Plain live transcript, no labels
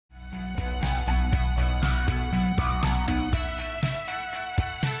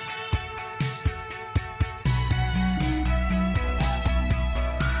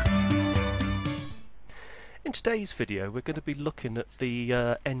today's video we're going to be looking at the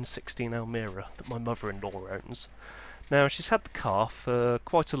N16 Almera that my mother-in-law owns. Now she's had the car for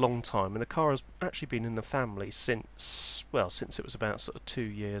quite a long time, and the car has actually been in the family since it was about sort of 2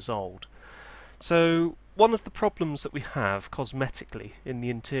 years old. So one of the problems that we have cosmetically in the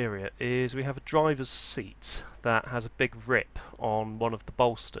interior is we have a driver's seat that has a big rip on one of the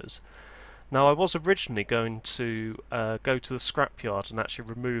bolsters. Now I was originally going to go to the scrapyard and actually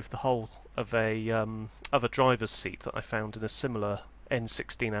remove the whole of a driver's seat that I found in a similar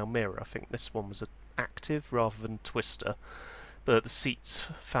N16 Almera. I think this one was an active rather than twister, but the seat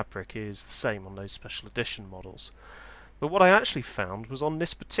fabric is the same on those special edition models. But what I actually found was on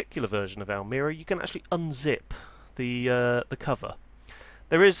this particular version of Almera you can actually unzip the cover.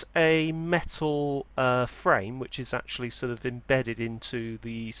 There is a metal frame which is actually sort of embedded into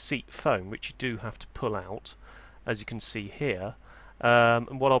the seat foam, which you do have to pull out, as you can see here.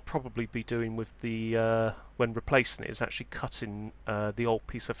 And what I'll probably be doing with the when replacing it is actually cutting the old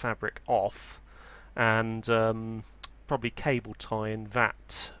piece of fabric off and probably cable tying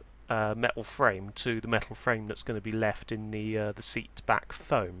that metal frame to the metal frame that's going to be left in the seat back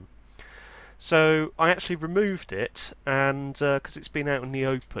foam. So I actually removed it, and because it's been out in the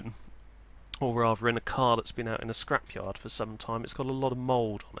open, or rather in a car that's been out in a scrapyard for some time, it's got a lot of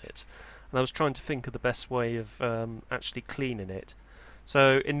mould on it, and I was trying to think of the best way of actually cleaning it.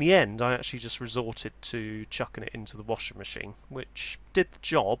 So in the end I actually just resorted to chucking it into the washing machine, which did the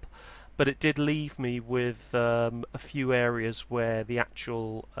job, but it did leave me with a few areas where the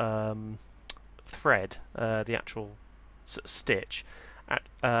actual thread, the actual stitch,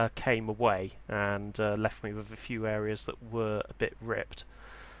 came away and left me with a few areas that were a bit ripped.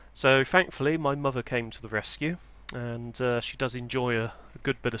 So thankfully my mother came to the rescue, and she does enjoy a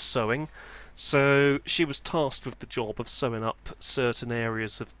good bit of sewing, so she was tasked with the job of sewing up certain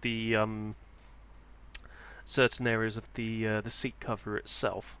areas of the seat cover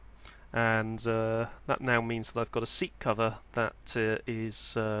itself, and that now means that I've got a seat cover that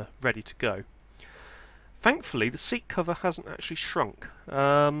is ready to go. Thankfully, the seat cover hasn't actually shrunk.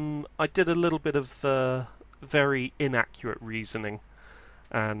 I did a little bit of very inaccurate reasoning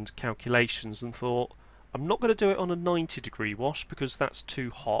and calculations and thought, I'm not going to do it on a 90-degree wash because that's too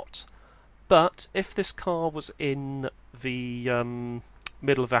hot. But if this car was in the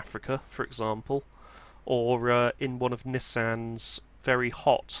middle of Africa, for example, or in one of Nissan's very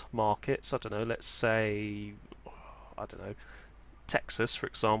hot markets, I don't know, let's say, Texas, for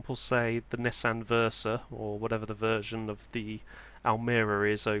example, say the Nissan Versa, or whatever the version of the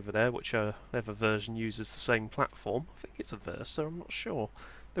Almera is over there, whichever version uses the same platform. I think it's a Versa, I'm not sure.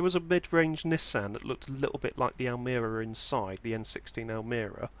 There was a mid-range Nissan that looked a little bit like the Almera inside, the N16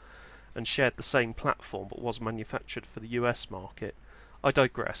 Almera, and shared the same platform but was manufactured for the US market. I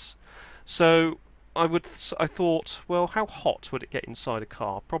digress. So I thought, well, how hot would it get inside a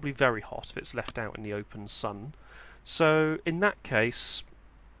car? Probably very hot if it's left out in the open sun. So in that case,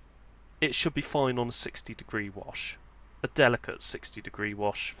 it should be fine on a 60-degree wash, a delicate 60-degree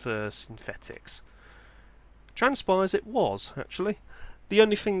wash for synthetics. Transpires it was, actually. The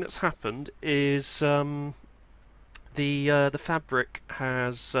only thing that's happened is the fabric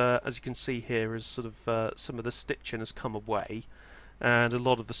has, as you can see here, is sort of some of the stitching has come away, and a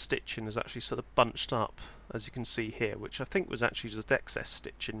lot of the stitching is actually sort of bunched up, as you can see here, which I think was actually just excess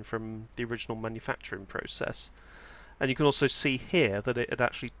stitching from the original manufacturing process. And you can also see here that it had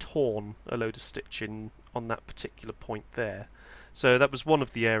actually torn a load of stitching on that particular point there. So that was one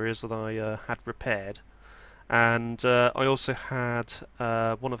of the areas that I had repaired. And I also had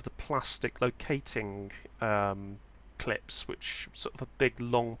one of the plastic locating clips, which sort of a big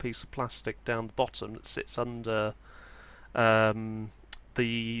long piece of plastic down the bottom that sits under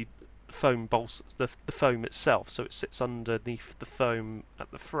the foam the foam itself. So it sits underneath the foam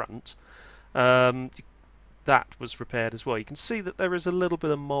at the front. That was repaired as well. You can see that there is a little bit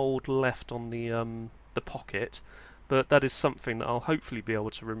of mould left on the pocket, but that is something that I'll hopefully be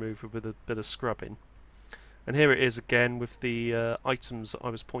able to remove with a bit of scrubbing. And here it is again with the items that I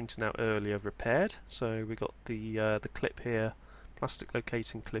was pointing out earlier repaired. So we got the clip here, plastic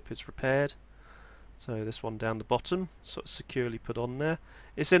locating clip is repaired. So this one down the bottom, sort of securely put on there.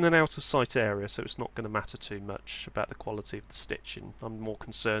 It's in an out of sight area, so it's not going to matter too much about the quality of the stitching. I'm more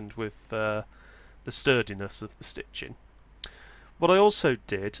concerned with the sturdiness of the stitching. What I also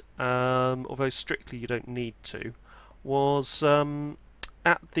did, although strictly you don't need to, was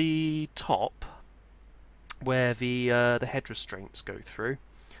at the top where the head restraints go through,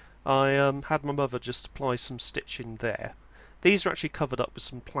 I had my mother just apply some stitching there. These are actually covered up with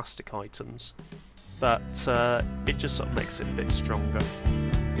some plastic items, but it just sort of makes it a bit stronger.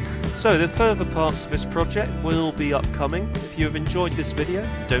 So the further parts of this project will be upcoming. If you have enjoyed this video,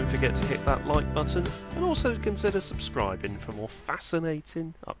 don't forget to hit that like button and also consider subscribing for more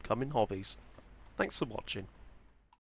fascinating upcoming hobbies. Thanks for watching.